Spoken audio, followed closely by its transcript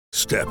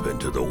Step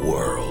into the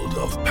world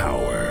of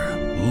power,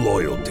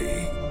 loyalty,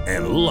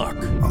 and luck.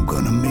 I'm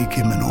gonna make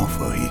him an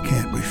offer he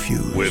can't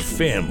refuse. With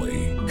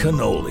family,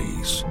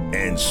 cannolis,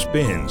 and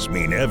spins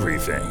mean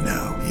everything.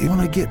 Now, you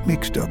wanna get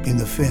mixed up in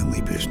the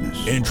family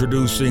business.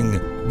 Introducing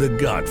The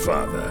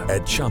Godfather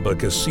at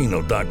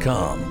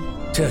ChumbaCasino.com.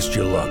 Test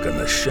your luck in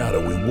the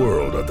shadowy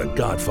world of The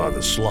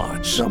Godfather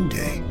slot.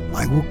 Someday,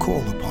 I will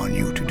call upon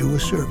you to do a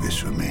service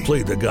for me.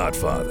 Play The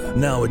Godfather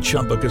now at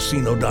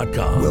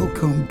ChumbaCasino.com.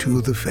 Welcome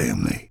to the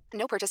family.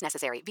 No purchase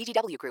necessary.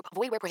 VGW Group.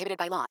 Void where prohibited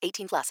by law.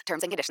 18 plus.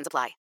 Terms and conditions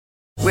apply.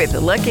 With the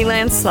Lucky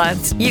Land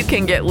Slots, you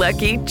can get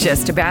lucky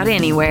just about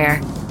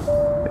anywhere.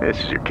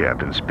 This is your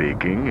captain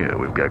speaking.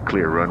 We've got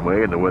clear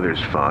runway and the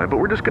weather's fine, but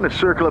we're just going to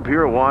circle up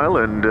here a while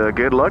and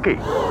get lucky.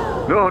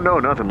 No,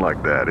 nothing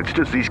like that. It's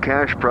just these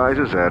cash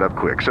prizes add up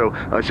quick. So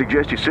I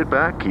suggest you sit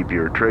back, keep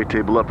your tray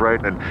table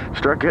upright, and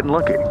start getting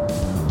lucky.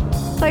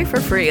 Play for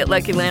free at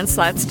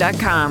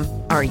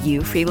LuckyLandSlots.com. Are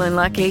you feeling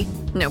lucky?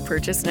 No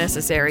purchase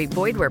necessary.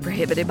 Void where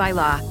prohibited by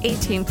law.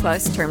 18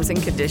 plus terms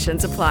and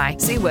conditions apply.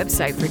 See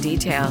website for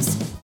details.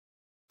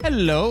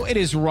 Hello, it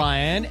is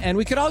Ryan, and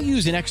we could all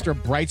use an extra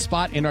bright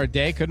spot in our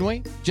day, couldn't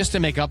we? Just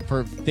to make up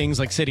for things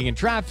like sitting in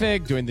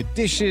traffic, doing the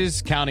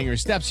dishes, counting your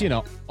steps, you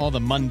know, all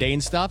the mundane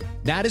stuff.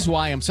 That is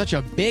why I'm such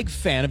a big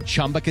fan of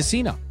Chumba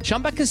Casino.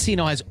 Chumba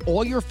Casino has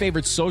all your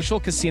favorite social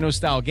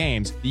casino-style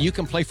games that you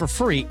can play for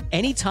free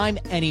anytime,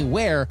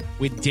 anywhere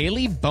with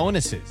daily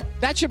bonuses.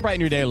 That should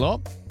brighten your day a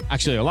little.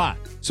 Actually, a lot.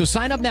 So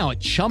sign up now at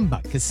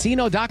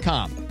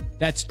ChumbaCasino.com.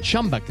 That's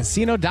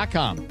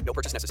ChumbaCasino.com. No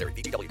purchase necessary.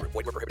 VGW Group.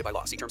 Void where prohibited by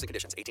law. See terms and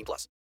conditions. 18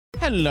 plus.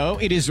 Hello,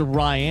 it is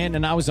Ryan,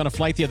 and I was on a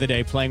flight the other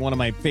day playing one of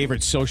my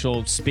favorite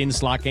social spin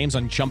slot games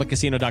on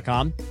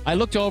ChumbaCasino.com. I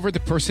looked over at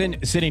the person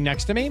sitting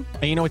next to me,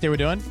 and you know what they were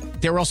doing?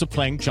 They were also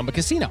playing Chumba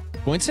Casino.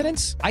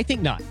 Coincidence? I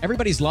think not.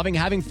 Everybody's loving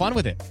having fun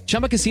with it.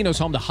 Chumba Casino is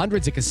home to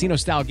hundreds of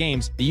casino-style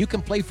games that you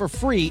can play for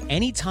free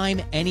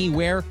anytime,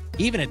 anywhere,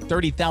 even at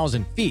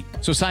 30,000 feet.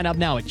 So sign up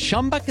now at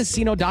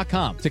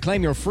ChumbaCasino.com to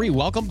claim your free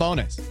welcome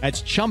bonus.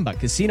 That's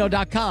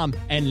ChumbaCasino.com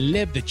and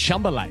live the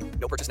Chumba life.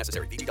 No purchase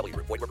necessary. VGW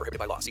Group. Void where prohibited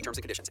by law. See terms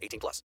and conditions. 18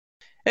 plus.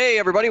 Hey,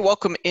 everybody.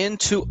 Welcome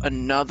into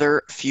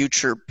another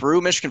Future Brew,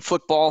 Michigan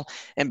football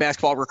and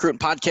basketball recruiting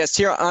podcast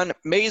here on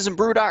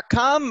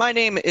MaizenBrew.com. My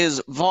name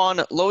is Vaughn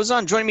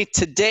Lozon. Joining me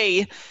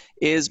today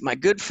is my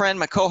good friend,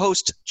 my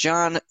co-host,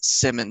 John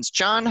Simmons.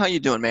 John, how you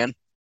doing, man?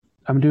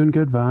 I'm doing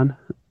good, Vaughn.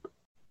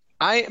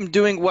 I am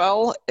doing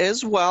well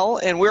as well,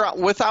 and we're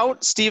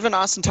without Steven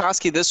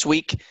Osentoski this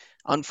week,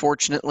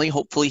 unfortunately.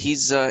 Hopefully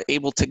he's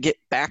able to get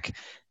back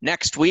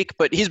next week,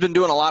 but he's been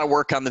doing a lot of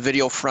work on the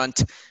video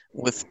front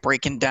with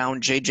breaking down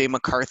J.J.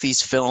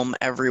 McCarthy's film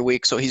every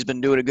week, so he's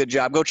been doing a good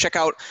job. Go check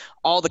out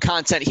all the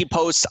content he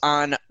posts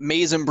on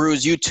Maizen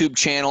Brew's YouTube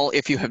channel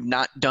if you have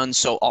not done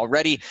so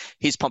already.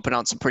 He's pumping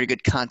out some pretty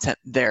good content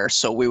there,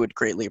 so we would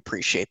greatly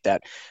appreciate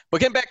that. But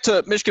getting back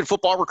to Michigan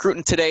football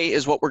recruiting today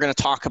is what we're going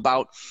to talk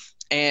about.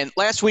 And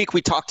last week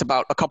we talked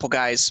about a couple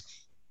guys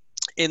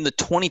in the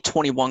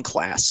 2021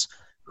 class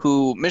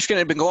who Michigan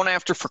had been going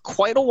after for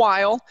quite a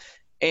while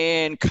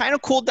and kind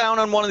of cooled down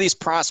on one of these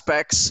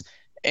prospects.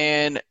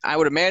 And I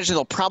would imagine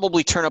they'll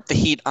probably turn up the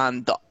heat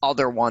on the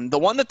other one. The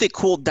one that they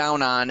cooled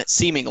down on,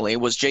 seemingly,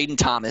 was Jaden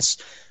Thomas,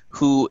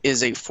 who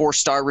is a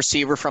four-star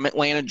receiver from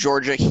Atlanta,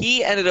 Georgia.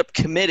 He ended up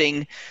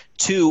committing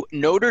to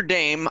Notre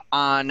Dame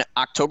on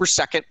October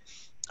 2nd.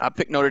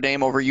 Picked Notre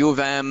Dame over U of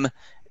M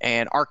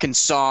and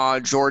Arkansas,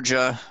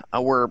 Georgia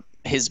were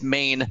his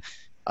main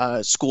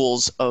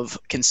schools of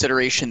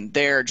consideration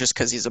there just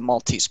because he's a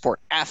multi-sport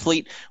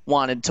athlete,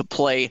 wanted to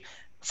play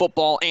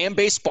football and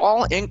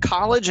baseball in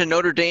college, and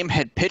Notre Dame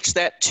had pitched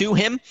that to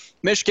him.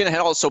 Michigan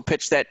had also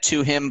pitched that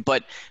to him,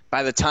 but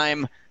by the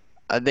time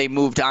they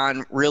moved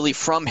on really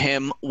from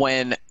him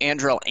when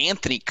Andrell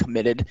Anthony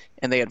committed,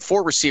 and they had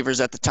four receivers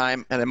at the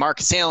time, and then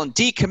Marcus Allen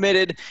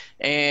decommitted,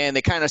 and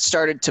they kind of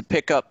started to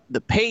pick up the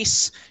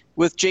pace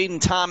with Jaden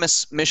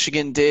Thomas.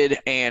 Michigan did,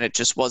 and it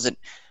just wasn't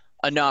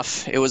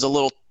enough. It was a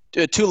little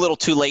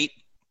too late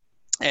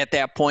at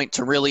that point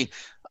to really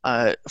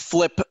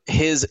flip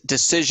his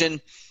decision.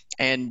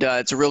 And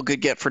it's a real good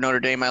get for Notre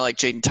Dame. I like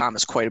Jaden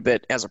Thomas quite a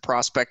bit as a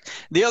prospect.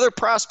 The other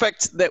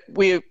prospect that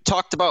we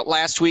talked about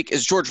last week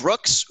is George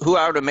Rooks, who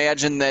I would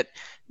imagine that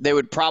they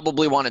would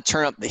probably want to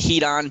turn up the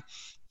heat on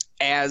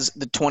as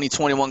the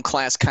 2021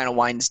 class kind of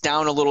winds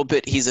down a little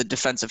bit. He's a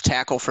defensive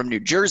tackle from New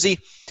Jersey,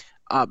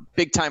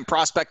 big-time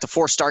prospect, a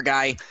four-star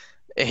guy.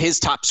 His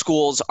top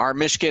schools are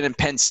Michigan and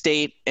Penn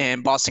State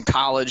and Boston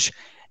College.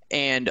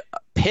 And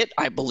Pitt,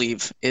 I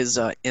believe, is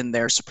in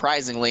there,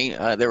 surprisingly.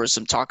 There was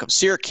some talk of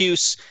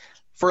Syracuse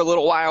for a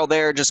little while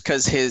there just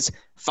because his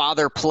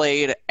father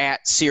played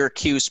at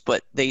Syracuse,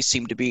 but they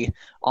seem to be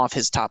off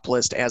his top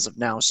list as of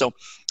now. So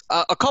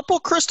a couple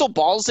crystal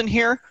balls in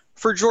here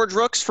for George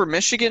Rooks for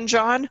Michigan,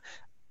 John.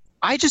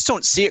 I just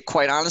don't see it,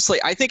 quite honestly.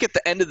 I think at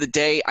the end of the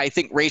day, I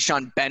think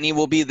Rayshawn Benny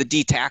will be the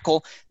D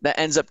tackle that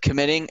ends up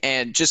committing.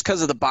 And just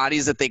because of the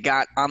bodies that they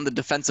got on the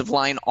defensive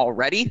line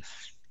already,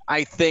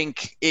 I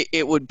think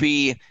it would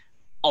be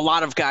a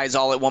lot of guys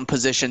all at one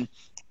position.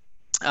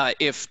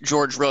 if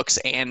George Rooks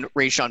and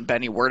Rayshawn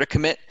Benny were to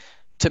commit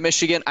to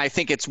Michigan. I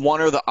think it's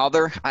one or the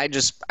other.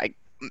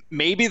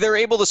 Maybe they're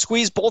able to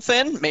squeeze both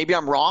in. Maybe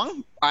I'm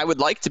wrong. I would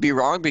like to be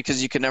wrong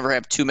because you can never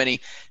have too many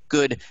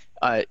good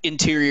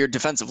interior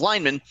defensive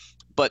linemen.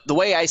 But the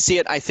way I see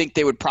it, I think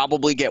they would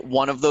probably get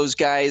one of those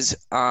guys,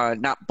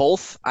 not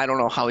both. I don't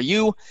know how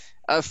you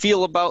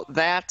feel about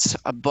that.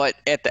 But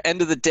at the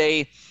end of the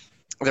day,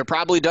 they're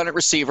probably done at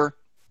receiver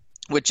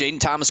with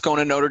Jaden Thomas going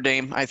to Notre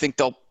Dame. I think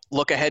they'll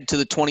look ahead to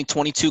the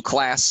 2022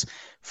 class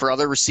for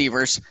other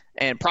receivers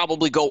and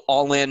probably go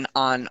all in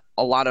on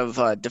a lot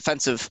of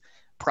defensive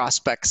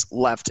prospects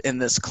left in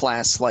this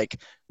class, like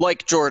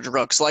George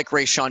Rooks, like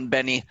Rayshawn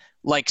Benny,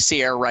 like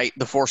Sierra Wright,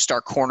 the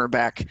 4-star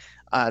cornerback.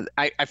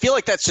 I feel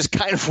like that's just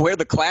kind of where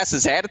the class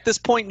is at this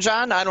point,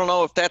 John. I don't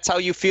know if that's how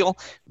you feel,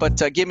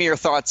 but give me your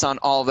thoughts on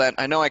all of that.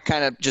 I know I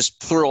kind of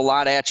just threw a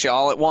lot at you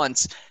all at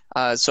once,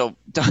 so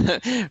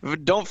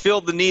don't feel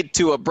the need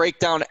to break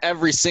down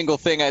every single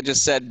thing I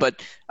just said,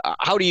 but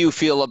how do you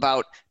feel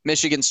about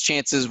Michigan's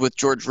chances with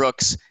George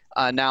Rooks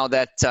now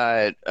that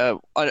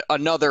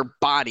another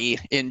body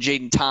in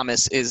Jaden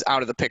Thomas is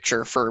out of the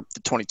picture for the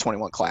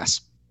 2021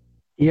 class?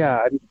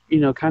 Yeah,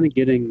 kind of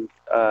getting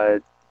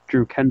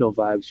Drew Kendall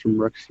vibes from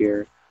Rooks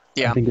here.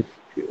 Yeah. I think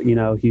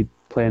he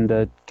planned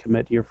to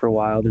commit here for a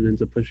while, then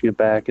ends up pushing it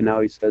back, and now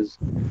he says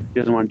he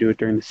doesn't want to do it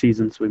during the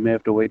season, so we may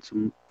have to wait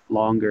some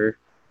longer.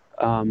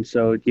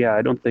 So, yeah,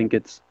 I don't think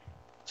it's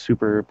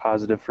super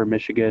positive for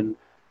Michigan.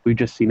 We've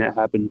just seen it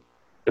happen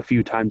a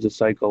few times this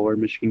cycle where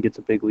Michigan gets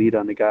a big lead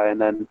on the guy,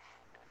 and then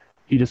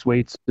he just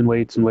waits and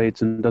waits and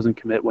waits and doesn't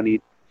commit when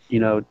he,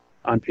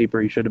 on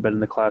paper he should have been in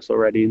the class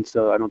already. And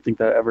so I don't think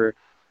that ever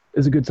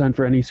is a good sign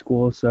for any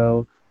school.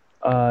 So,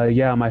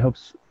 my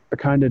hopes are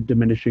kind of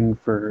diminishing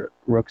for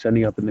Rooks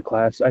ending up in the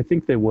class. I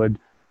think they would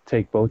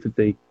take both if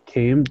they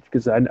came,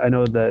 because I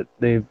know that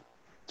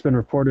it's been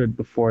reported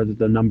before that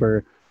the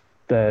number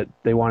that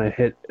they want to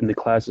hit in the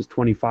class is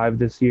 25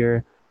 this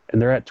year,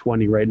 and they're at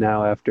 20 right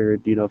now after,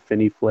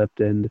 Finney flipped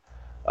and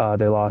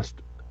they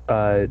lost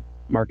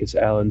Marcus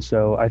Allen.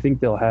 So I think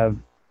they'll have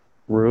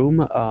room.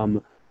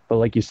 But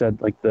like you said,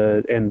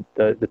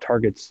 the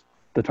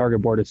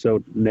target board is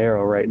so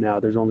narrow right now.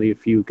 There's only a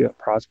few good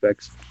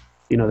prospects.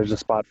 There's a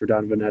spot for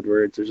Donovan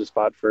Edwards. There's a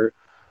spot for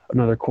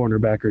another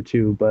cornerback or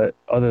two. But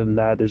other than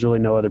that, there's really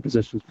no other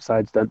positions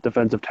besides that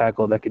defensive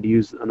tackle that could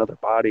use another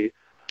body.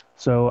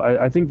 So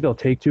I think they'll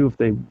take two if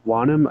they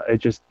want him. It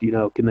just,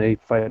 can they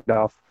fight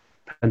off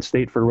Penn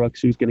State for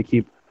Rooks, who's going to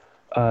keep,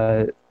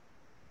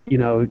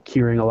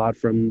 hearing a lot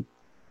from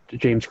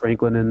James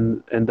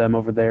Franklin and them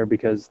over there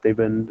because they've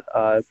been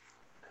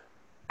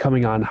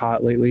coming on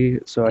hot lately.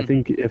 So I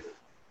think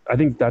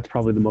that's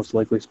probably the most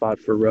likely spot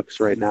for Rooks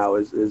right now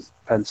is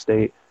Penn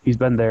State. He's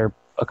been there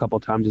a couple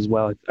of times as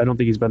well. I don't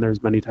think he's been there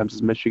as many times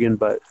as Michigan,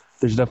 but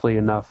there's definitely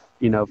enough,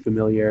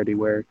 familiarity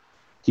where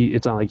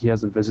it's not like he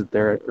hasn't visited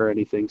there or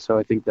anything. So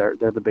I think they're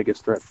the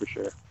biggest threat for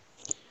sure.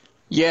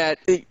 Yeah,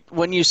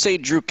 when you say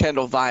Drew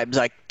Kendall vibes,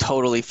 I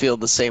totally feel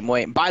the same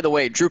way. And by the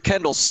way, Drew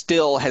Kendall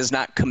still has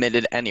not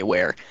committed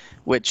anywhere,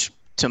 which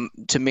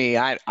to me,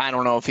 I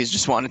don't know if he's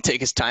just wanting to take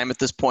his time at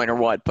this point or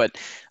what. But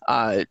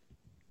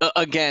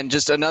again,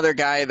 just another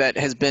guy that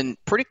has been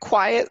pretty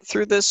quiet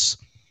through this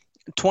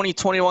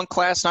 2021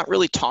 class, not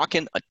really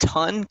talking a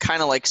ton,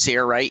 kind of like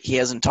Sierra Wright. He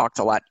hasn't talked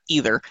a lot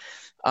either.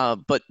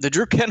 But the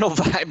Drew Kendall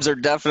vibes are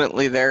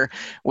definitely there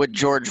with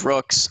George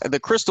Rooks. The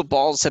crystal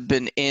balls have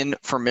been in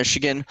for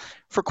Michigan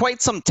for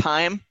quite some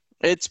time.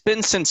 It's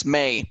been since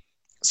May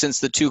since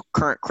the two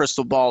current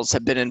crystal balls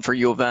have been in for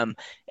U of M.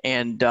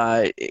 And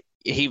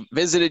he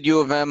visited U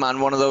of M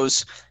on one of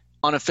those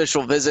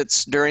unofficial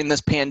visits during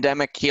this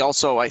pandemic. He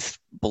also, I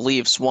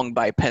believe, swung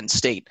by Penn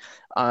State.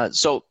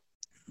 So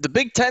the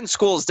Big Ten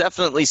schools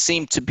definitely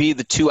seem to be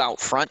the two out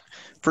front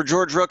for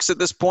George Rooks at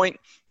this point.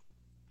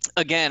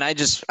 Again,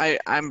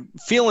 I'm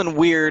feeling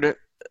weird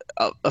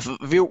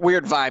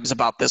vibes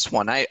about this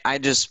one.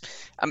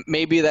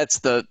 Maybe that's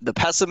the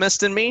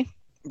pessimist in me.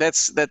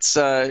 That's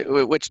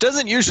which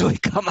doesn't usually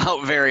come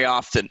out very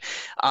often.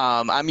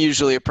 I'm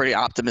usually a pretty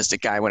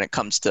optimistic guy when it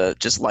comes to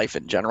just life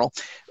in general.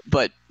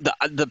 But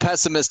the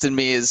pessimist in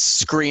me is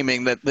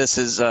screaming that this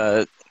is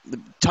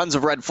tons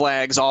of red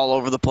flags all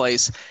over the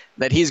place,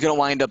 that he's going to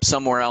wind up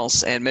somewhere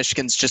else, and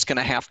Michigan's just going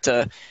to have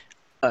to,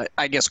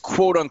 I guess,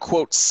 quote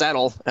unquote,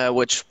 settle,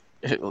 which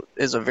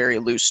is a very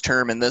loose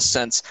term in this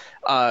sense,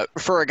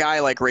 for a guy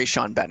like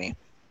Rayshawn Benny,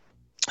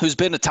 who's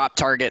been a top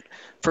target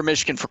for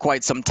Michigan for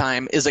quite some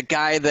time, is a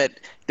guy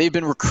that they've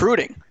been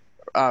recruiting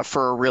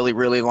for a really,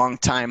 really long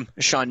time.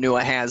 Sean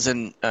Nua has,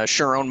 and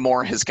Sharon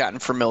Moore has gotten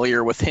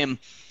familiar with him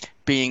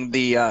being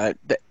the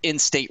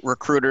in-state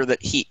recruiter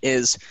that he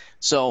is.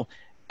 So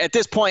at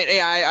this point,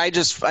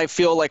 I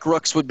feel like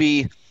Rooks would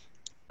be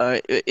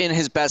in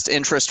his best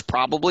interest,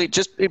 probably,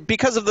 just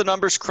because of the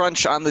numbers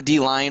crunch on the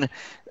D-line.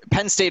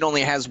 Penn State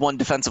only has one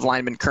defensive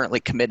lineman currently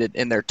committed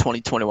in their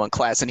 2021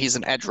 class, and he's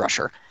an edge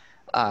rusher.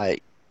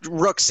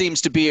 Rooks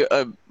seems to be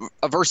a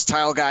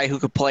versatile guy who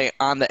could play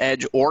on the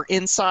edge or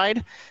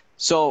inside.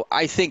 So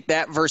I think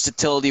that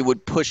versatility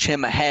would push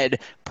him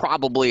ahead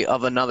probably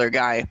of another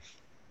guy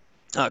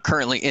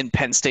currently in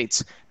Penn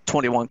State's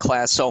 21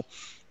 class. So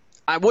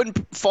I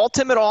wouldn't fault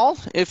him at all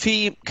if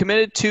he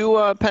committed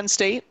to Penn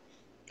State.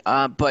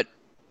 But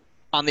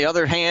on the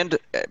other hand,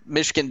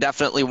 Michigan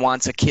definitely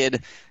wants a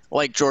kid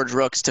like George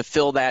Rooks to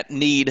fill that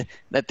need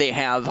that they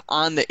have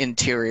on the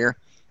interior.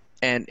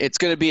 And it's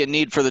going to be a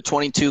need for the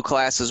 22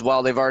 class as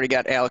well. They've already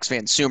got Alex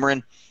Van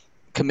Sumeren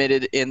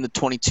committed in the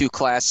 22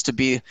 class to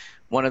be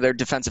one of their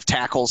defensive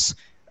tackles.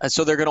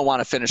 So they're going to want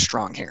to finish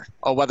strong here.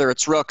 Whether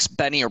it's Rooks,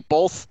 Benny, or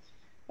both,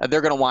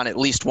 they're going to want at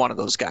least one of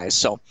those guys.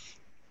 So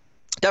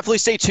definitely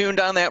stay tuned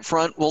on that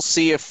front. We'll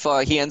see if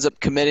he ends up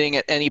committing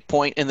at any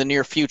point in the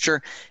near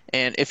future.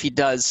 And if he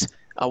does,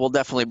 we'll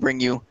definitely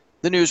bring you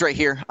the news right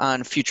here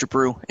on Future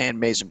Brew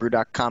and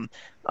MaizenBrew.com.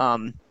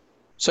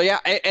 So, yeah,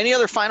 any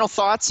other final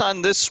thoughts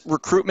on this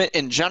recruitment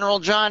in general,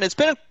 John? It's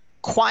been a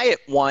quiet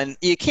one.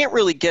 You can't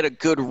really get a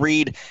good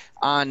read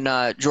on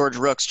George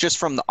Rooks just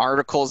from the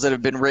articles that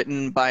have been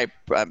written by,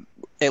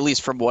 at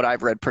least from what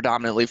I've read,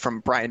 predominantly from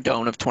Brian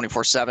Doan of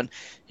 24/7.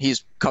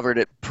 He's covered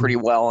it pretty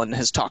well and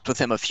has talked with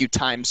him a few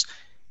times.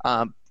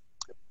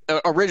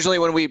 Originally,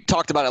 when we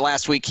talked about it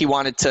last week, he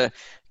wanted to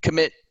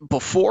commit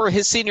before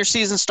his senior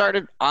season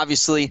started.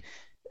 Obviously,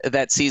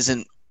 that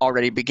season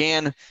already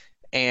began,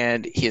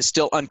 and he is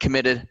still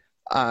uncommitted.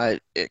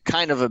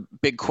 Kind of a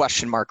big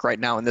question mark right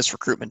now in this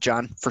recruitment,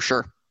 John, for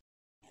sure.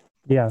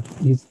 Yeah,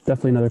 he's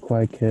definitely another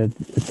quiet kid.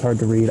 It's hard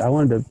to read. I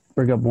wanted to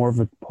bring up more of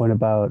a point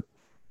about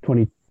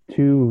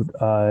 22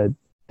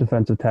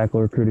 defensive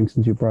tackle recruiting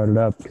since you brought it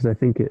up, because I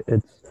think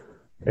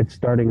it's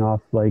starting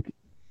off like,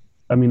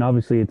 I mean,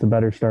 obviously it's a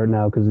better start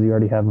now because you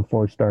already have a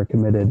 4-star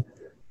committed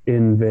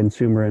in Van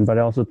Sumeren, but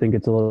I also think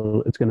it's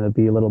going to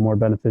be a little more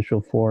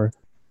beneficial for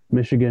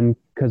Michigan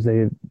because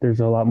there's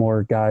a lot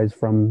more guys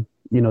from,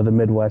 the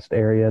Midwest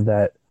area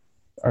that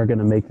are going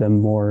to make them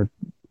more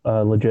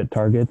legit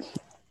targets.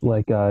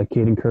 Like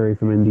Caden Curry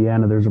from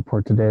Indiana, there's a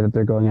report today that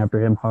they're going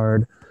after him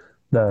hard.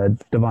 The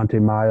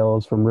Devontae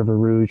Miles from River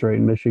Rouge, right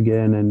in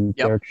Michigan, and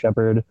Derek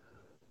Shepard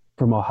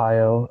from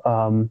Ohio,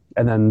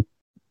 and then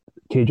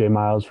KJ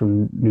Miles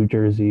from New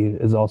Jersey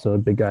is also a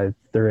big guy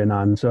they're in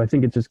on. So I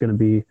think it's just going to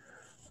be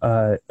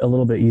a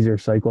little bit easier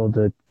cycle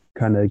to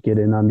kind of get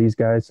in on these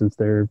guys since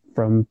they're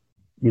from,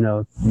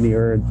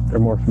 near, they're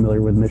more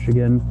familiar with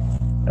Michigan.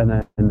 And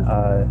then,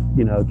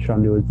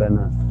 Chandu has been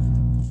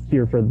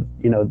here for,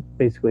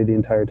 basically the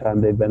entire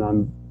time they've been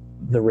on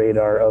the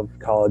radar of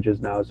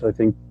colleges now. So I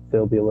think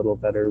there'll be a little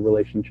better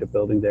relationship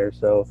building there.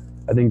 So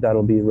I think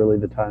that'll be really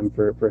the time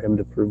for him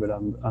to prove it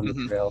on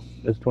the trail.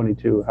 It's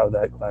 22, how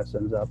that class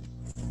ends up.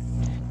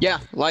 Yeah,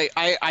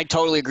 I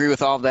totally agree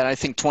with all of that. I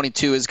think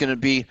 22 is going to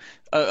be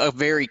a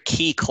very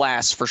key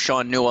class for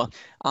Sean Newell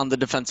on the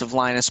defensive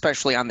line,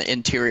 especially on the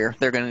interior.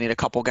 They're going to need a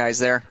couple guys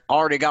there.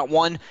 Already got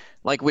one,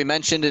 like we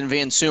mentioned, in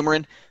Van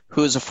Sumeren,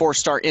 who is a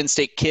 4-star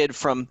in-state kid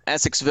from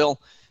Essexville.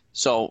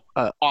 So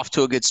off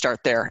to a good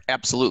start there,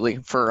 absolutely,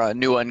 for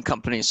Newell and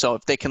company. So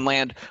if they can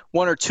land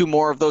one or two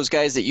more of those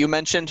guys that you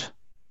mentioned,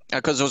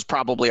 because those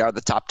probably are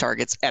the top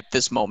targets at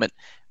this moment,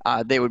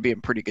 they would be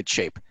in pretty good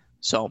shape.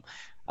 So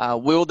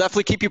we will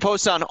definitely keep you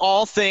posted on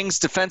all things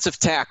defensive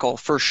tackle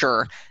for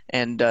sure,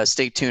 and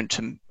stay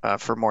tuned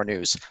for more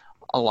news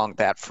along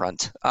that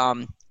front.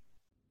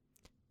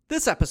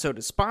 This episode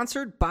is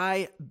sponsored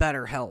by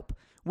BetterHelp.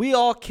 We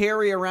all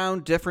carry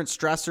around different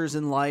stressors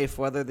in life,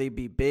 whether they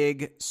be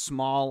big,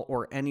 small,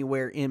 or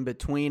anywhere in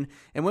between.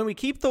 And when we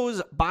keep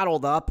those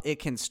bottled up, it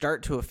can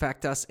start to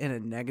affect us in a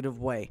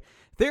negative way.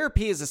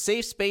 Therapy is a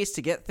safe space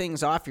to get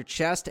things off your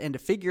chest and to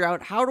figure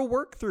out how to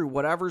work through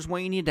whatever's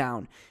weighing you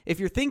down. If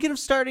you're thinking of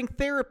starting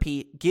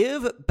therapy,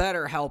 give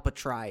BetterHelp a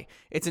try.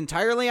 It's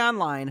entirely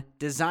online,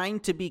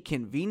 designed to be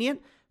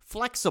convenient,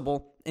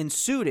 flexible, and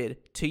suited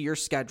to your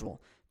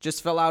schedule.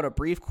 Just fill out a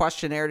brief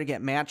questionnaire to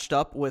get matched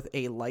up with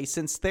a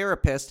licensed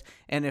therapist,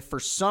 and if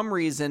for some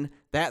reason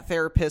that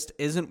therapist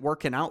isn't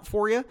working out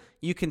for you,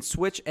 you can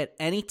switch at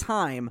any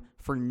time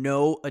for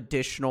no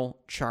additional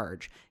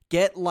charge.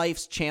 Get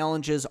life's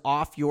challenges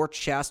off your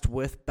chest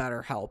with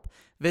BetterHelp.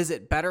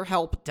 Visit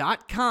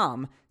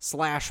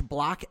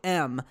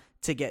BetterHelp.com/BlockM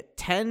to get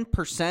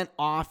 10%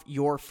 off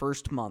your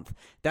first month.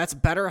 That's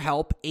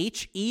BetterHelp,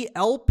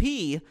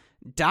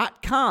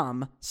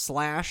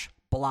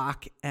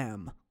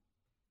 HELP.com/BlockM.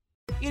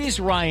 It is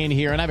Ryan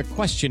here, and I have a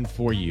question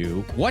for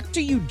you. What do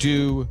you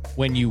do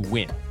when you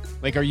win?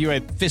 Like, are you a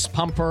fist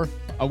pumper,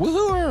 a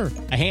woohooer,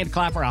 a hand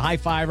clapper, a high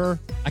fiver?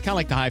 I kind of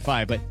like the high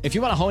five, but if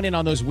you want to hone in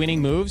on those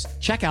winning moves,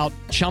 check out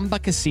Chumba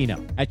Casino.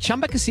 At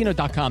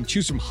ChumbaCasino.com,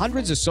 choose from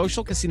hundreds of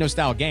social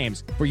casino-style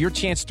games for your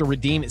chance to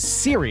redeem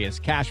serious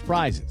cash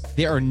prizes.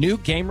 There are new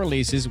game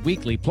releases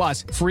weekly,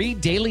 plus free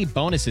daily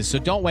bonuses, so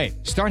don't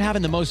wait. Start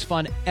having the most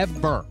fun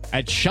ever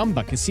at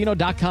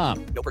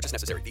ChumbaCasino.com. No purchase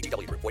necessary.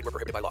 VGW Group. Void where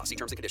prohibited by law. See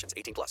terms and conditions.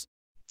 18+.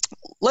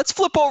 Let's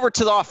flip over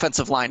to the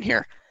offensive line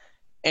here.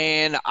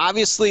 And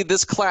obviously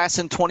this class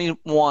in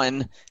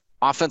 21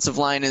 offensive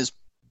line is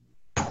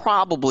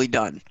probably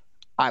done,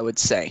 I would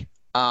say.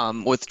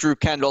 With Drew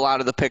Kendall out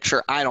of the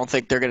picture, I don't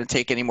think they're going to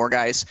take any more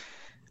guys.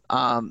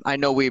 I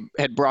know we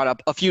had brought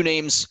up a few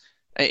names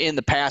in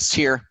the past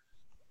here,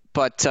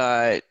 but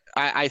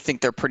I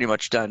think they're pretty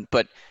much done.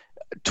 But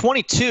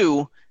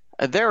 22,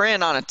 they're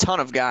in on a ton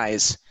of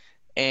guys.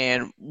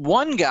 And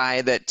one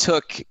guy that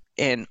took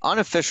an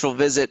unofficial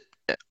visit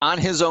on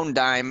his own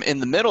dime in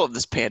the middle of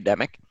this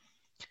pandemic,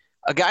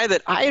 a guy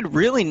that I had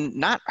really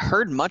not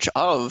heard much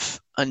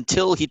of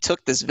until he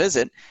took this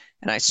visit,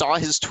 and I saw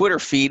his Twitter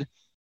feed,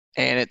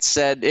 and it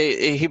said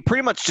he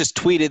pretty much just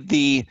tweeted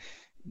the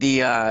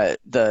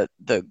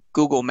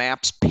Google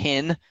Maps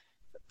pin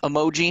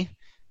emoji,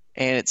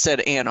 and it said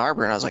Ann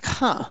Arbor, and I was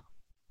like, I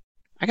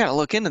got to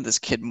look into this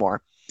kid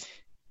more.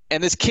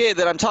 And this kid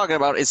that I'm talking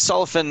about is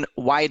Sullivan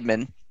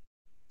Weidman.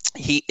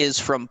 He is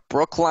from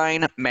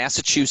Brookline,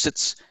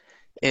 Massachusetts,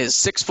 is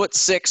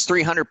 6'6",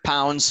 300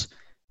 pounds.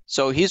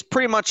 So he's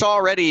pretty much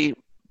already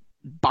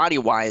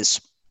body-wise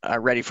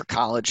ready for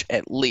college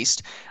at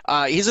least.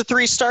 He's a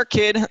 3-star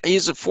kid.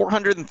 He's a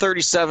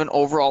 437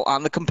 overall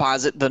on the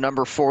composite, the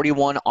number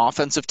 41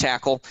 offensive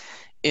tackle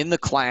in the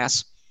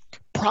class.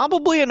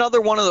 Probably another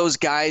one of those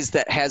guys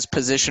that has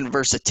position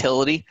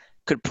versatility.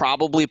 Could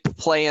probably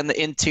play in the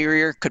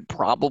interior, could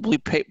probably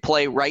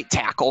play right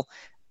tackle.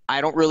 I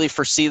don't really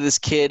foresee this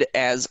kid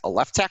as a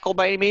left tackle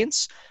by any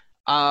means,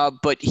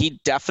 but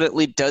he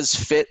definitely does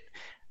fit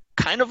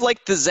kind of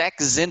like the Zach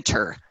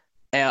Zinter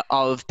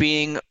of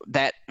being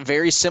that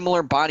very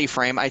similar body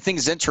frame. I think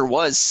Zinter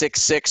was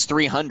 6'6",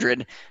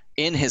 300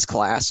 in his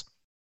class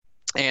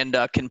and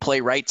can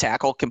play right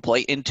tackle, can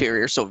play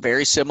interior, so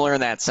very similar in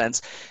that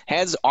sense.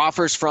 Has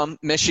offers from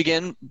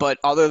Michigan, but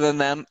other than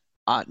them,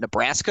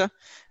 Nebraska,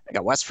 I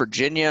got West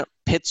Virginia,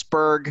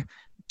 Pittsburgh,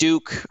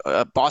 Duke,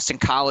 Boston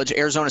College,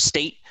 Arizona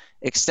State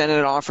extended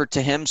an offer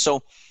to him.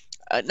 So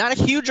not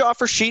a huge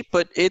offer sheet,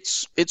 but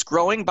it's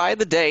growing by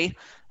the day.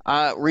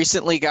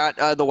 Recently got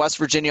the West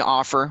Virginia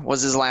offer,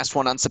 was his last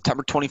one on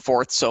September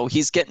 24th. So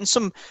he's getting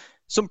some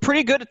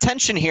pretty good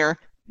attention here,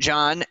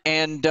 John,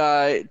 and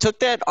took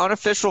that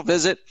unofficial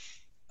visit.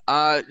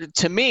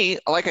 To me,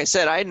 like I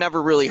said, I had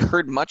never really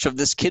heard much of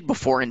this kid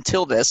before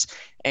until this,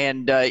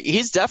 and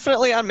he's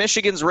definitely on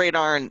Michigan's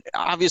radar, and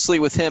obviously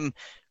with him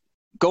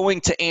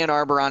going to Ann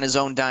Arbor on his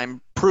own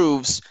dime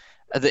proves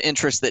the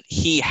interest that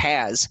he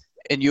has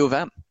in U of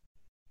M.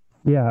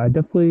 Yeah, I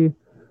definitely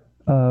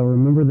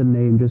remember the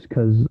name just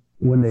because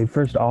when they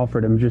first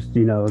offered him, just,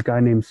 a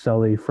guy named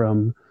Sully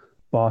from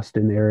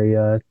Boston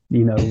area,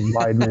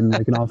 Weidman,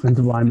 like an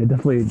offensive lineman,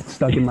 definitely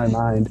stuck in my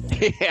mind.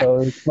 Yeah. So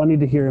it's funny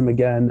to hear him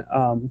again.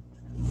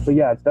 But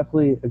yeah, it's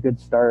definitely a good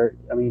start.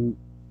 I mean,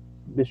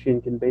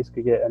 Michigan can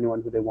basically get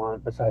anyone who they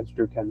want besides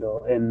Drew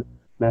Kendall in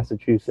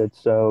Massachusetts.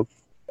 So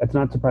it's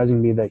not surprising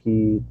to me that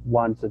he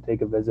wants to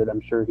take a visit.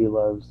 I'm sure he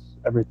loves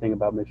everything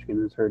about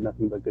Michigan, has heard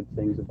nothing but good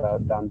things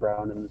about Don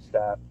Brown and the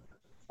staff.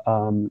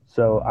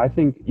 So I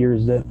think your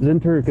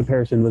Zinter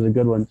comparison was a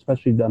good one,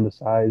 especially on the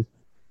size.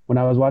 When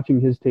I was watching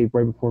his tape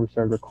right before we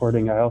started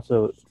recording, I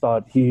also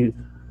thought he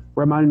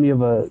reminded me of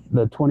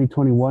the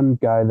 2021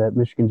 guy that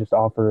Michigan just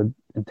offered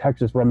in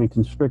Texas,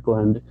 Remington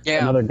Strickland,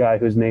 another guy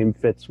whose name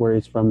fits where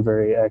he's from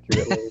very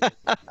accurately.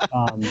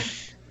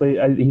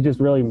 But he's just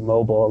really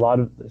mobile. A lot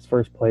of his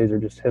first plays are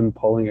just him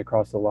pulling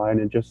across the line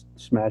and just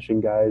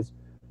smashing guys.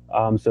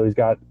 So he's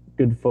got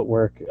good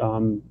footwork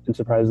and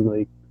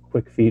surprisingly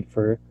quick feet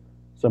for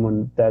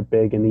someone that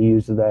big, and he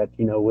uses that,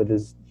 with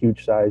his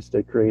huge size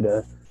to create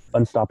a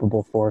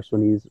unstoppable force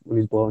when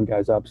he's blowing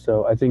guys up.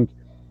 So I think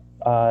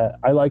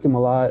I like him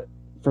a lot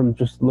from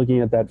just looking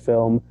at that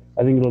film.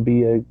 I think it'll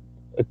be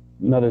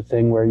another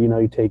thing where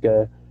you take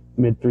a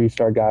mid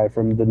 3-star guy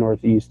from the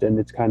Northeast and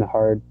it's kind of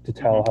hard to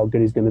tell how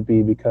good he's going to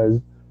be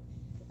because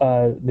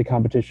the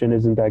competition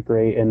isn't that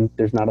great and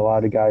there's not a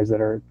lot of guys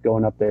that are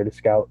going up there to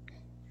scout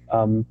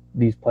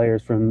these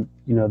players from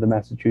the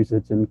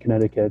Massachusetts and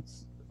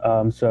Connecticut's.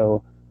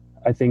 So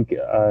I think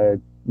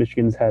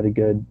Michigan's had a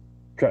good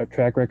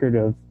track record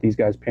of these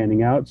guys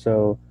panning out.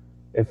 So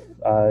if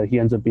he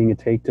ends up being a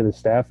take to the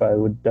staff, I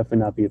would definitely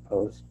not be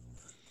opposed.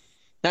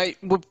 Now,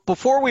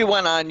 before we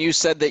went on, you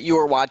said that you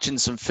were watching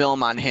some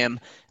film on him.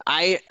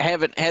 I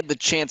haven't had the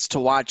chance to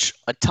watch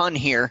a ton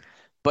here,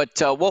 but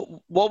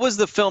what was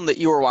the film that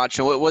you were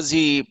watching? Was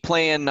he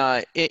playing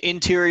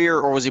interior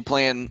or was he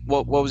playing –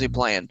 what was he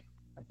playing?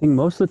 I think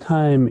most of the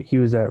time he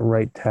was at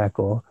right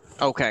tackle.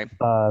 Okay.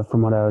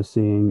 From what I was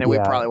seeing. And we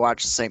probably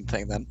watched the same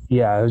thing then.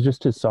 Yeah, it was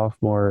just his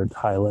sophomore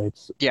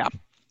highlights. Yeah.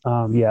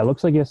 It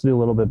looks like he has to do a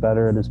little bit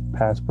better in his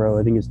pass pro.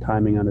 I think his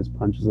timing on his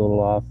punch is a little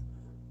off.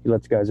 He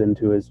lets guys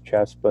into his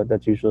chest, but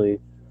that's usually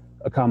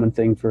a common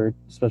thing for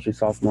especially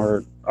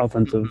sophomore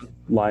offensive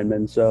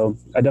linemen. So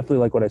I definitely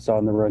like what I saw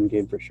in the run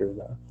game for sure,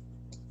 though.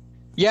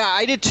 Yeah,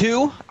 I did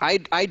too. I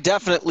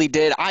definitely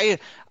did.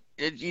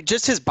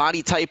 Just his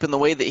body type and the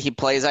way that he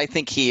plays, I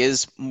think he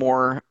is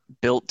more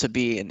built to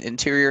be an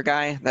interior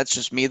guy. That's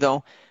just me,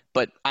 though.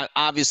 But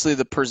obviously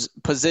the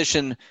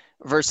position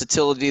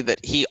versatility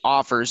that he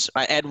offers,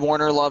 Ed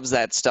Warner loves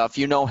that stuff.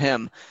 You know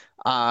him.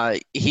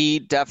 He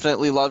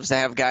definitely loves to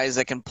have guys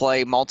that can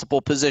play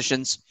multiple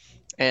positions.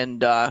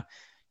 And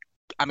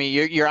I mean,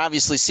 you're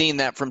obviously seeing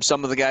that from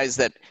some of the guys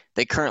that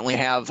they currently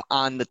have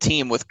on the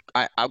team. With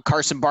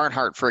Carson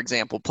Barnhart, for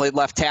example, played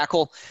left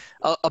tackle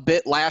a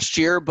bit last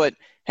year, but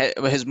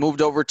has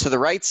moved over to the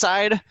right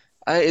side,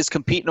 is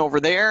competing over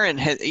there, and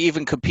has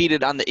even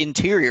competed on the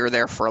interior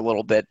there for a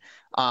little bit.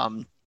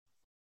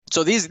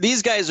 So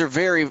these guys are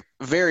very,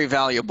 very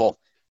valuable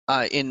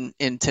in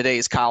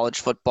today's college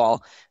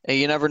football. And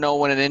you never know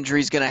when an injury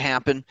is going to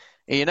happen.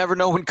 And you never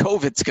know when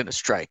COVID's going to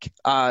strike.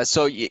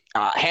 So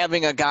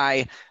having a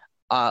guy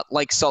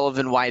like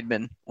Sullivan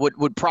Weidman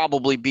would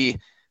probably be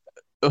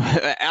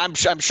I'm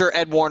sure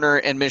Ed Warner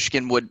and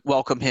Michigan would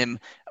welcome him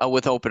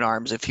with open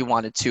arms if he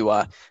wanted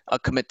to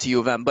commit to U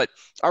of M. But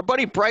our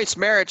buddy Bryce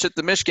Marich at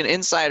the Michigan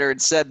Insider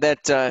had said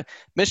that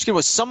Michigan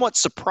was somewhat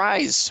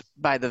surprised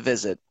by the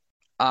visit.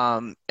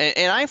 And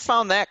I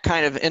found that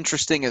kind of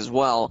interesting as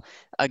well,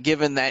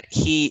 given that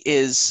he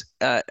is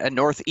a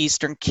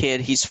Northeastern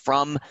kid. He's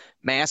from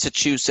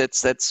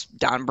Massachusetts. That's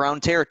Don Brown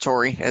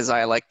territory, as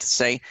I like to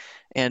say.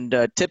 And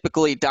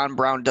typically Don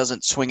Brown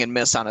doesn't swing and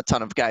miss on a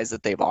ton of guys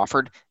that they've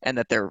offered and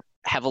that they're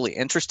heavily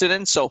interested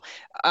in. So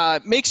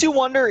makes you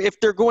wonder if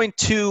they're going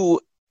to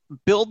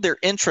build their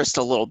interest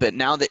a little bit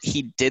now that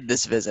he did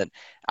this visit.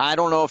 I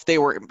don't know if they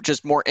were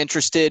just more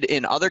interested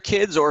in other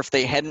kids or if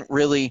they hadn't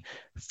really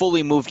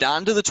fully moved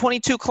on to the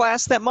 22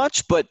 class that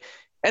much, but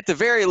at the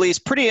very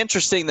least, pretty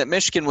interesting that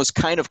Michigan was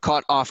kind of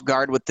caught off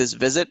guard with this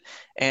visit,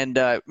 and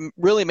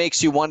really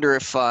makes you wonder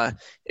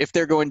if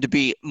they're going to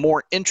be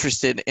more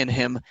interested in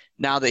him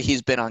now that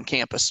he's been on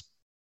campus.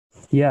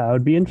 Yeah, I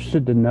would be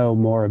interested to know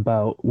more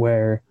about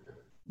where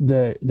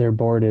their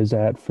board is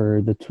at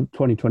for the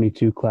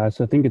 2022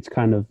 class. I think it's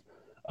kind of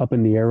up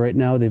in the air right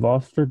now. They've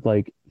offered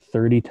like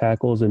 30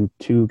 tackles and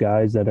 2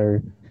 guys that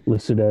are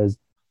listed as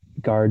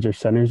guards or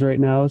centers right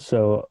now.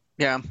 So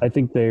yeah, I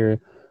think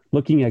they're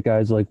looking at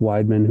guys like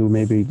Weidman, who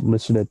may be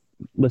listed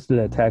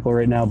at tackle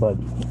right now, but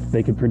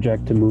they could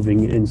project to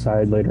moving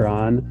inside later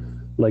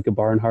on, like a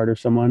Barnhart or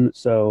someone.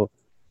 So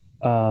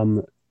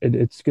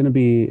it's going to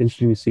be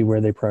interesting to see where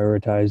they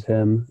prioritize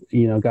him.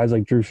 You know, guys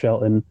like Drew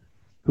Shelton,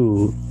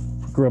 who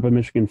grew up a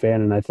Michigan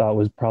fan and I thought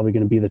was probably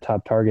going to be the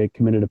top target,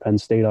 committed to Penn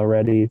State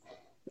already.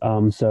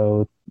 And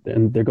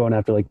they're going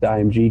after like the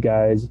IMG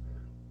guys.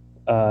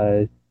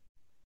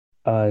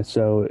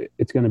 So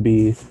it's going to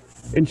be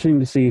interesting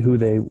to see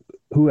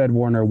who Ed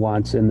Warner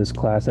wants in this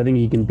class. I think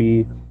he can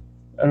be,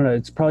 I don't know,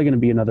 it's probably going to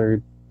be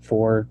another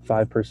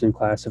 4-5 person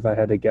class if I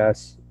had to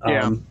guess.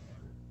 Yeah.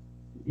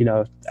 You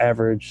know,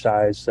 average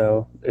size.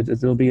 So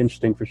it'll be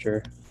interesting for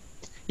sure.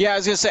 Yeah, I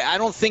was going to say, I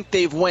don't think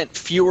they've went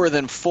fewer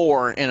than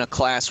 4 in a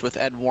class with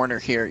Ed Warner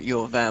here at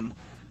U of M.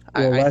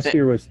 Well, last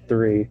year was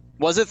 3.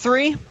 Was it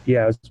 3?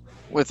 Yeah. It was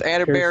with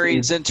Atterbury,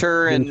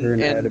 Zinter,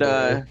 and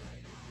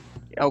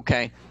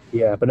okay.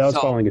 Yeah, but I was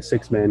following a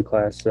 6-man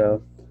class,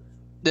 so.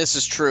 This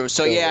is true.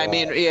 So yeah, I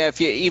mean, yeah, if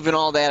you even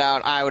all that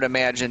out, I would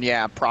imagine,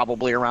 yeah,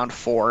 probably around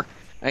 4.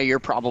 You're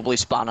probably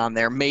spot on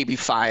there. Maybe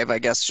 5, I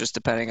guess, just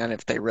depending on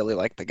if they really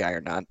like the guy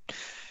or not.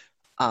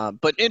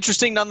 But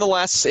interesting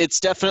nonetheless. It's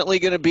definitely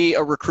going to be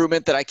a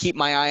recruitment that I keep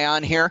my eye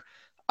on here,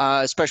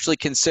 especially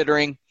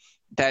considering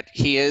that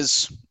he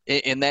is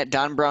in that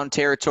Don Brown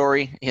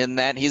territory, in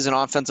that he's an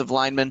offensive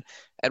lineman.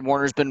 Ed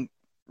Warner's been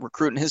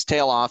recruiting his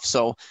tail off,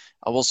 so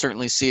we'll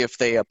certainly see if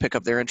they pick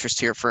up their interest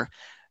here for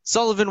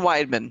Sullivan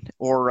Weidman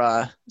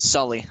or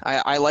Sully.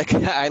 I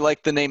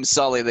like the name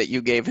Sully that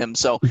you gave him,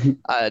 so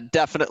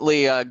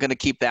definitely going to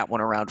keep that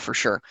one around for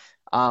sure.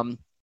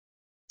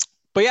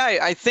 But yeah,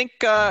 I think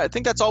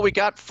that's all we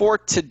got for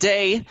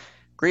today.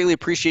 Greatly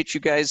appreciate you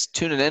guys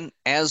tuning in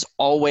as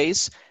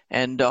always,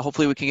 and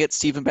hopefully we can get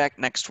Steven back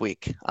next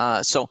week.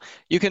 So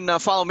you can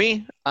follow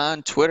me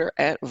on Twitter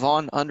at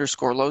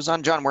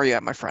Vaughn_Lozon. John, where are you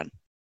at, my friend?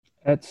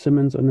 At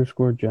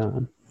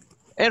Simmons_John.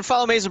 And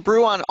follow Maize n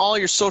Brew on all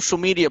your social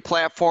media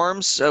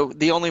platforms.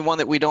 The only one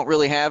that we don't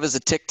really have is a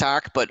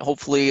TikTok, but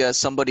hopefully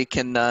somebody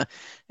can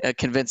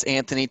convince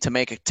Anthony to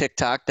make a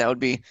TikTok. That would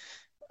be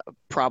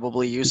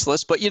probably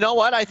useless. But you know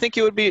what? I think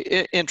it would be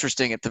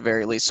interesting at the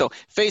very least. So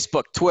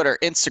Facebook, Twitter,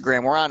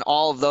 Instagram, we're on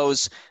all of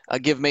those.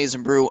 Give Maize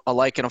n Brew a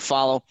like and a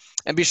follow.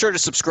 And be sure to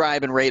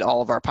subscribe and rate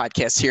all of our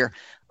podcasts here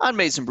on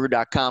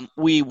MaizenBrew.com.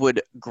 We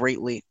would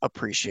greatly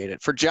appreciate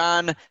it. For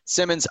John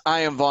Simmons,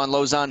 I am Vaughn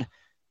Lozon.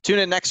 Tune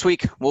in next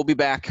week. We'll be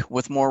back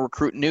with more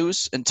recruit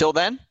news. Until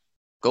then,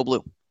 go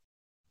Blue.